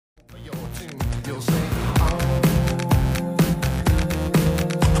You'll say, oh,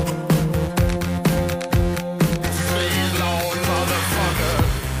 please, Lord, motherfucker.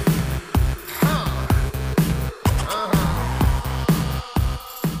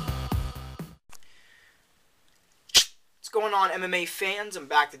 What's going on, MMA fans? I'm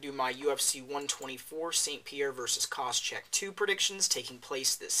back to do my UFC 124 St. Pierre versus Koscheck 2 predictions taking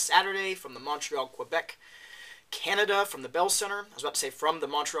place this Saturday from the Montreal, Quebec, Canada, from the Bell Center. I was about to say from the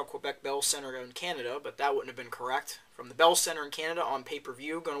Montreal, Quebec Bell Center in Canada, but that wouldn't have been correct. From the Bell Center in Canada on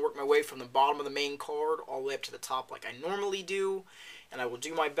pay-per-view. Going to work my way from the bottom of the main card all the way up to the top like I normally do. And I will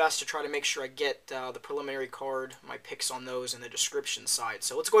do my best to try to make sure I get the preliminary card, my picks on those in the description side.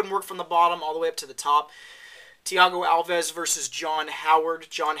 So let's go ahead and work from the bottom all the way up to the top. Thiago Alves versus John Howard.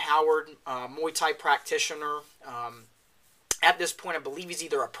 John Howard, Muay Thai practitioner. At this point, I believe he's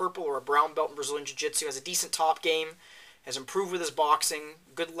either a purple or a brown belt in Brazilian Jiu-Jitsu. Has a decent top game. Has improved with his boxing.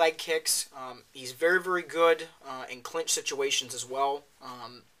 Good leg kicks. He's very, very good in clinch situations as well.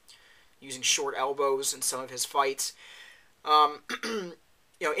 Using short elbows in some of his fights.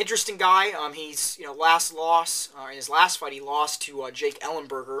 Interesting guy. He's, last loss, in his last fight, he lost to Jake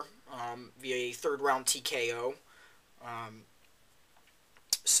Ellenberger via a third-round TKO.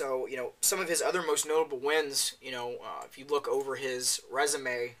 So, some of his other most notable wins, if you look over his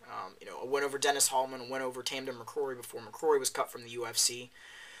resume, a win over Dennis Hallman, a win over Tamden McCrory before McCrory was cut from the UFC.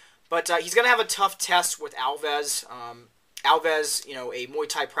 But he's going to have a tough test with Alves. Alves, a Muay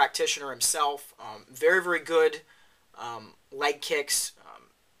Thai practitioner himself, very, very good leg kicks.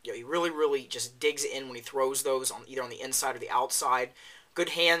 He really, really just digs in when he throws those, either on the inside or the outside. Good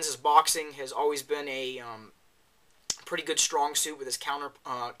hands. His boxing has always been a pretty good strong suit with his counter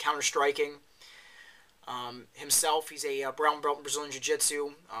striking. Himself, he's a brown belt in Brazilian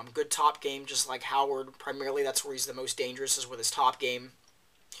Jiu-Jitsu. Good top game, just like Howard. Primarily, that's where he's the most dangerous, is with his top game.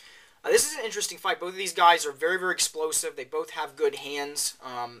 This is an interesting fight. Both of these guys are very, very explosive. They both have good hands.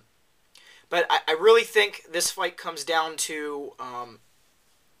 But I really think this fight comes down to,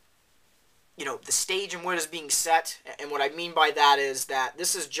 the stage and what is being set. And what I mean by that is that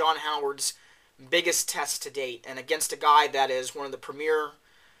this is John Howard's biggest test to date, and against a guy that is one of the premier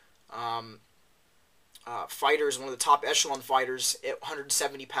fighters, one of the top echelon fighters at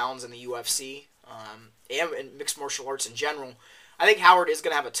 170 pounds in the UFC, and in mixed martial arts in general. I think Howard is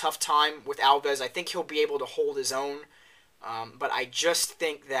going to have a tough time with Alves. I think he'll be able to hold his own, but I just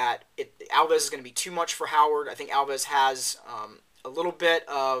think that Alves is going to be too much for Howard. I think Alves has a little bit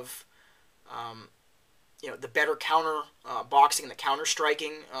of the better counter boxing and the counter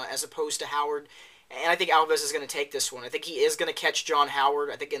striking as opposed to Howard. And I think Alves is going to take this one. I think he is going to catch John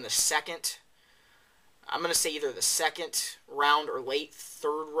Howard, I think in the second. I'm going to say either the second round or late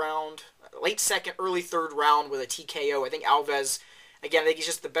third round. Late second, early third round with a TKO. I think Alves, again, I think he's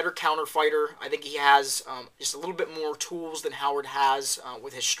just the better counter fighter. I think he has just a little bit more tools than Howard has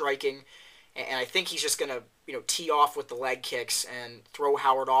with his striking. And I think he's just going to tee off with the leg kicks and throw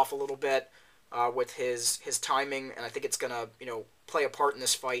Howard off a little bit. With his timing, and I think it's going to, play a part in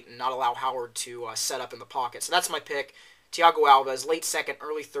this fight and not allow Howard to set up in the pocket. So that's my pick, Thiago Alves, late second,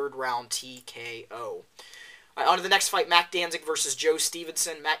 early third round TKO. On to the next fight, Matt Danzig versus Joe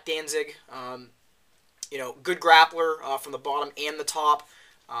Stevenson. Matt Danzig, good grappler from the bottom and the top.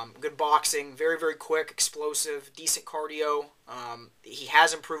 Good boxing, very, very quick, explosive, decent cardio. He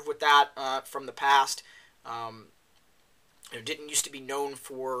has improved with that from the past. Didn't used to be known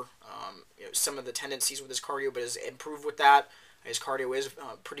for some of the tendencies with his cardio, but has improved with that. His cardio is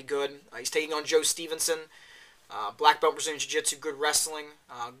pretty good. He's taking on Joe Stevenson, black belt Brazilian Jiu-Jitsu, good wrestling.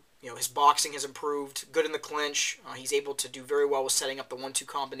 His boxing has improved, good in the clinch. He's able to do very well with setting up the 1-2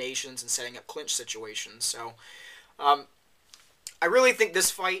 combinations and setting up clinch situations. So I really think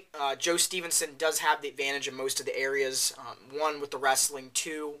this fight, Joe Stevenson does have the advantage in most of the areas. One, with the wrestling.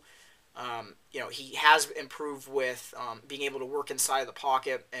 Two, he has improved with being able to work inside of the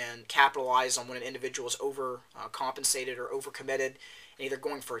pocket and capitalize on when an individual is compensated or overcommitted, and either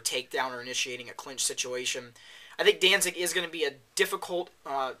going for a takedown or initiating a clinch situation. I think Danzig is going to be a difficult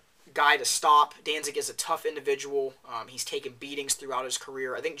guy to stop. Danzig is a tough individual. He's taken beatings throughout his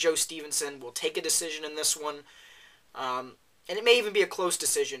career. I think Joe Stevenson will take a decision in this one. And it may even be a close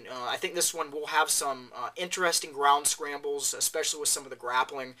decision. I think this one will have some interesting ground scrambles, especially with some of the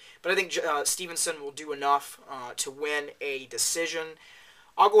grappling. But I think Stevenson will do enough to win a decision.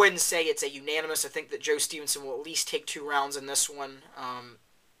 I'll go ahead and say it's a unanimous. I think that Joe Stevenson will at least take 2 rounds in this one.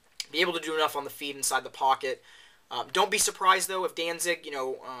 Be able to do enough on the feet inside the pocket. Don't be surprised, though, if Danzig,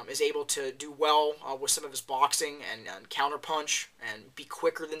 is able to do well with some of his boxing and counterpunch and be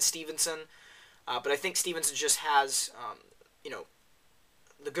quicker than Stevenson. But I think Stevenson just has,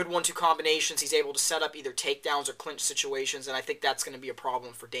 the good 1-2 combinations. He's able to set up either takedowns or clinch situations, and I think that's going to be a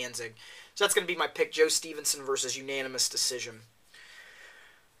problem for Danzig. So that's going to be my pick, Joe Stevenson versus unanimous decision.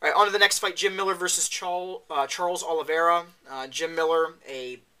 All right, on to the next fight, Jim Miller versus Charles Oliveira. Jim Miller,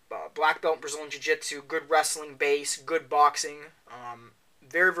 a black belt in Brazilian Jiu-Jitsu, good wrestling base, good boxing,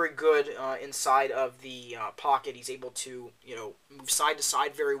 very, very good inside of the pocket. He's able to, move side to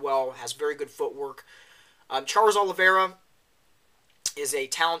side very well, has very good footwork. Charles Oliveira is a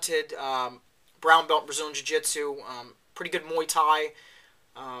talented brown belt in Brazilian Jiu-Jitsu, pretty good Muay Thai.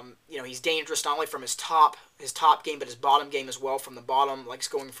 He's dangerous not only from his top game, but his bottom game as well. From the bottom, likes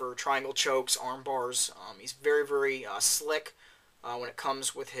going for triangle chokes, arm bars. He's very, very slick when it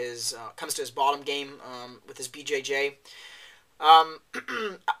comes to his bottom game with his BJJ.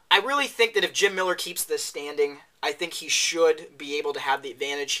 I really think that if Jim Miller keeps this standing, I think he should be able to have the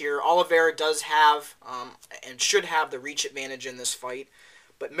advantage here. Oliveira does have and should have the reach advantage in this fight.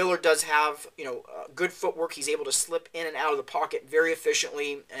 But Miller does have, good footwork. He's able to slip in and out of the pocket very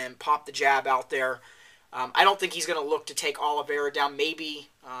efficiently and pop the jab out there. I don't think he's going to look to take Oliveira down maybe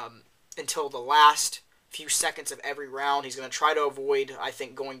until the last few seconds of every round. He's going to try to avoid, I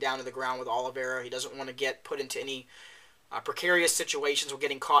think, going down to the ground with Oliveira. He doesn't want to get put into any precarious situations or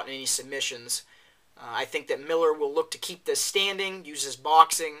getting caught in any submissions. I think that Miller will look to keep this standing, use his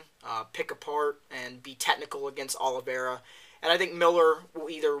boxing, pick apart, and be technical against Oliveira. And I think Miller will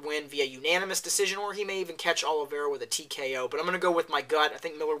either win via unanimous decision or he may even catch Oliveira with a TKO. But I'm going to go with my gut. I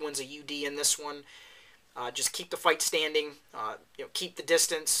think Miller wins a UD in this one. Just keep the fight standing. Keep the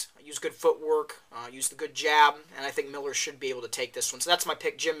distance. Use good footwork. Use the good jab. And I think Miller should be able to take this one. So that's my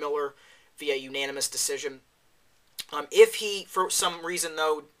pick, Jim Miller, via unanimous decision. If he, for some reason,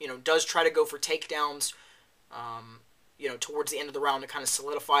 though, does try to go for takedowns, towards the end of the round to kind of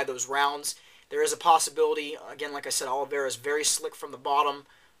solidify those rounds, there is a possibility, again, like I said, Oliveira is very slick from the bottom,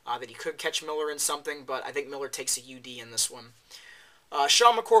 that he could catch Miller in something, but I think Miller takes a UD in this one.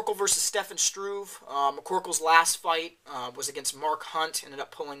 Sean McCorkle versus Stefan Struve. McCorkle's last fight was against Mark Hunt, ended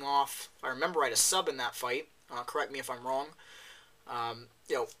up pulling off, if I remember right, a sub in that fight. Correct me if I'm wrong.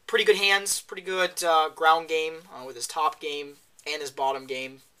 Pretty good hands, pretty good ground game with his top game and his bottom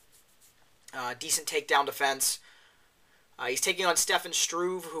game. Decent takedown defense. He's taking on Stefan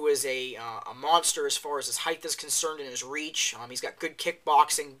Struve, who is a monster as far as his height is concerned and his reach. He's got good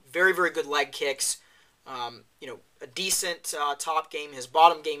kickboxing, very, very good leg kicks. A decent top game. His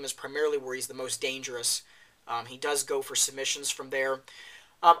bottom game is primarily where he's the most dangerous. He does go for submissions from there.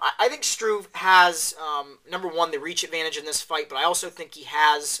 I think Struve has, number one, the reach advantage in this fight, but I also think he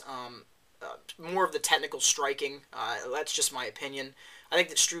has more of the technical striking. That's just my opinion. I think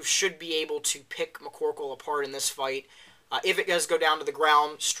that Struve should be able to pick McCorkle apart in this fight. If it does go down to the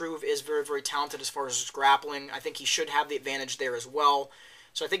ground, Struve is very, very talented as far as his grappling. I think he should have the advantage there as well.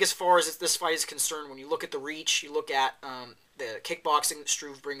 So I think as far as this fight is concerned, when you look at the reach, you look at the kickboxing that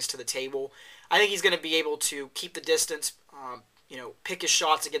Struve brings to the table, I think he's going to be able to keep the distance, pick his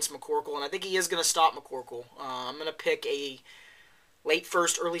shots against McCorkle, and I think he is going to stop McCorkle. I'm going to pick a late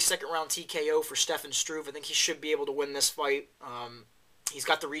first, early second round TKO for Stefan Struve. I think he should be able to win this fight. He's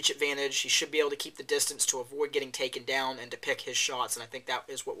got the reach advantage. He should be able to keep the distance to avoid getting taken down and to pick his shots, and I think that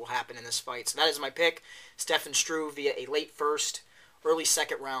is what will happen in this fight. So that is my pick, Stefan Struve via a late first, early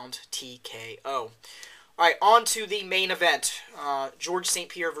second round TKO. All right, on to the main event. George St.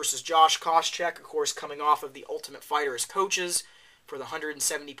 Pierre versus Josh Koscheck, of course, coming off of the Ultimate Fighter as coaches for the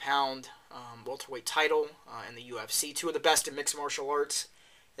 170-pound welterweight title in the UFC. Two of the best in mixed martial arts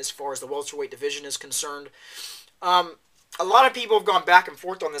as far as the welterweight division is concerned. A lot of people have gone back and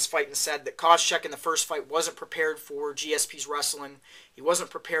forth on this fight and said that Koscheck in the first fight wasn't prepared for GSP's wrestling. He wasn't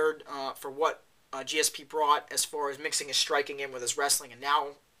prepared for what GSP brought as far as mixing his striking in with his wrestling, and now,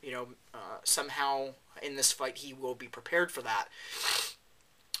 somehow in this fight he will be prepared for that.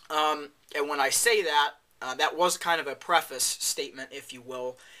 And when I say that, that was kind of a preface statement, if you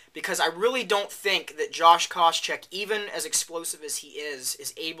will, because I really don't think that Josh Koscheck, even as explosive as he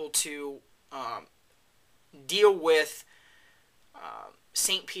is able to deal with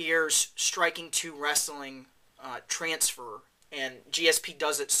St. Pierre's striking to wrestling transfer, and GSP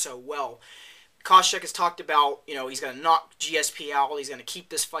does it so well. Koscheck has talked about, he's going to knock GSP out, he's going to keep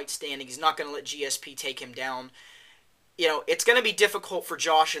this fight standing, he's not going to let GSP take him down. It's going to be difficult for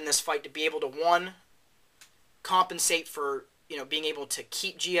Josh in this fight to be able to, one, compensate for, being able to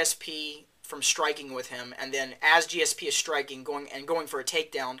keep GSP from striking with him, and then as GSP is striking, going for a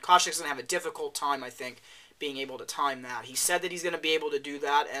takedown, Koscheck's going to have a difficult time, I think, being able to time that. He said that he's going to be able to do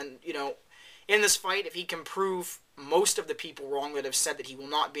that, and, in this fight, if he can prove most of the people wrong that have said that he will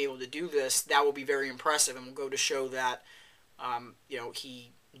not be able to do this, that will be very impressive and will go to show that,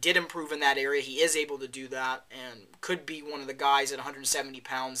 he did improve in that area. He is able to do that and could be one of the guys at 170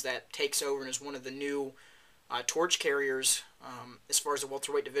 pounds that takes over and is one of the new torch carriers as far as the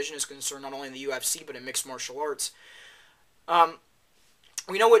welterweight division is concerned, not only in the UFC but in mixed martial arts.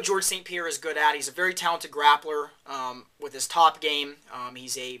 We know what George St. Pierre is good at. He's a very talented grappler with his top game.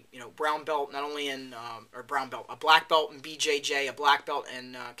 He's a brown belt, not only in or brown belt, a black belt in BJJ, a black belt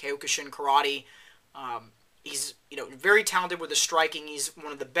in Kyokushin karate. He's very talented with his striking. He's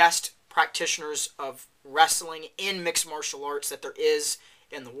one of the best practitioners of wrestling in mixed martial arts that there is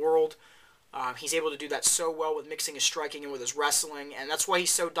in the world. He's able to do that so well with mixing his striking and with his wrestling, and that's why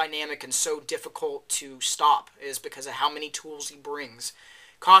he's so dynamic and so difficult to stop, is because of how many tools he brings.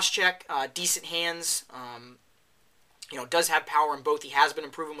 Koscheck, decent hands, does have power in both. He has been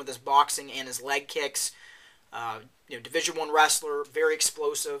improving with his boxing and his leg kicks. Division I wrestler, very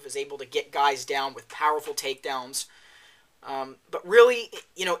explosive, is able to get guys down with powerful takedowns. But really,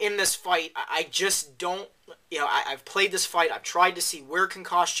 in this fight, I just don't, I've played this fight. I've tried to see where can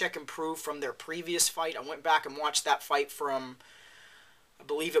Koscheck improve from their previous fight. I went back and watched that fight from, I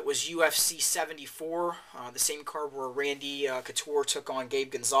believe it was UFC 74, the same card where Randy Couture took on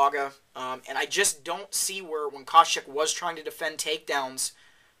Gabe Gonzaga. And I just don't see where, when Koscheck was trying to defend takedowns,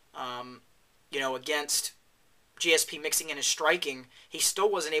 against GSP mixing in his striking, he still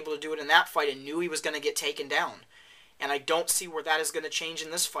wasn't able to do it in that fight and knew he was going to get taken down. And I don't see where that is going to change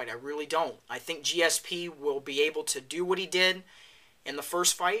in this fight. I really don't. I think GSP will be able to do what he did in the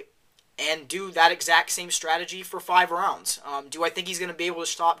first fight and do that exact same strategy for 5 rounds. Do I think he's going to be able to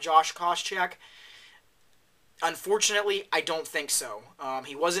stop Josh Koscheck? Unfortunately, I don't think so.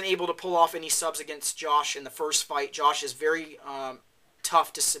 He wasn't able to pull off any subs against Josh in the first fight. Josh is very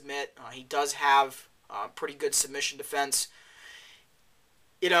tough to submit. He does have pretty good submission defense.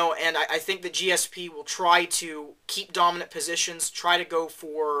 And I think the GSP will try to keep dominant positions, try to go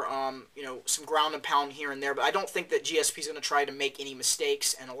for, some ground and pound here and there. But I don't think that GSP is going to try to make any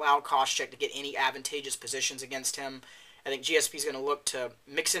mistakes and allow Koscheck to get any advantageous positions against him. I think GSP is going to look to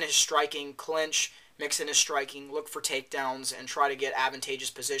mix in his striking, clinch, mix in his striking, look for takedowns, and try to get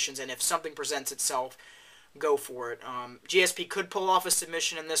advantageous positions. And if something presents itself, go for it. GSP could pull off a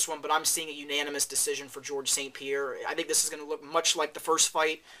submission in this one, but I'm seeing a unanimous decision for George St. Pierre. I think this is going to look much like the first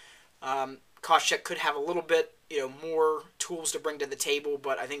fight. Koscheck could have a little bit, more tools to bring to the table,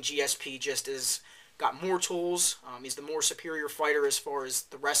 but I think GSP just has got more tools. He's the more superior fighter as far as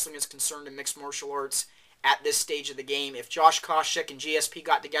the wrestling is concerned in mixed martial arts at this stage of the game. If Josh Koscheck and GSP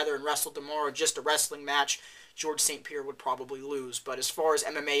got together and wrestled tomorrow, just a wrestling match, George St. Pierre would probably lose. But as far as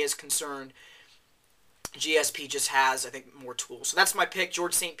MMA is concerned, GSP just has, I think, more tools. So that's my pick,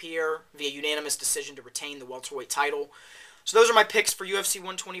 George St. Pierre, via unanimous decision to retain the welterweight title. So those are my picks for UFC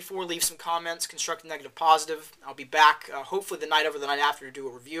 124. Leave some comments, constructive, negative, positive. I'll be back hopefully the night over the night after to do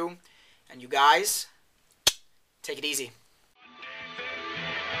a review. And you guys, take it easy.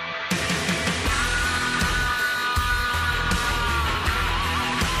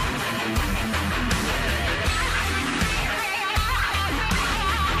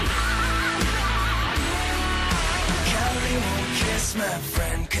 My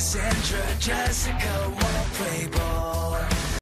friend Cassandra, Jessica won't play ball.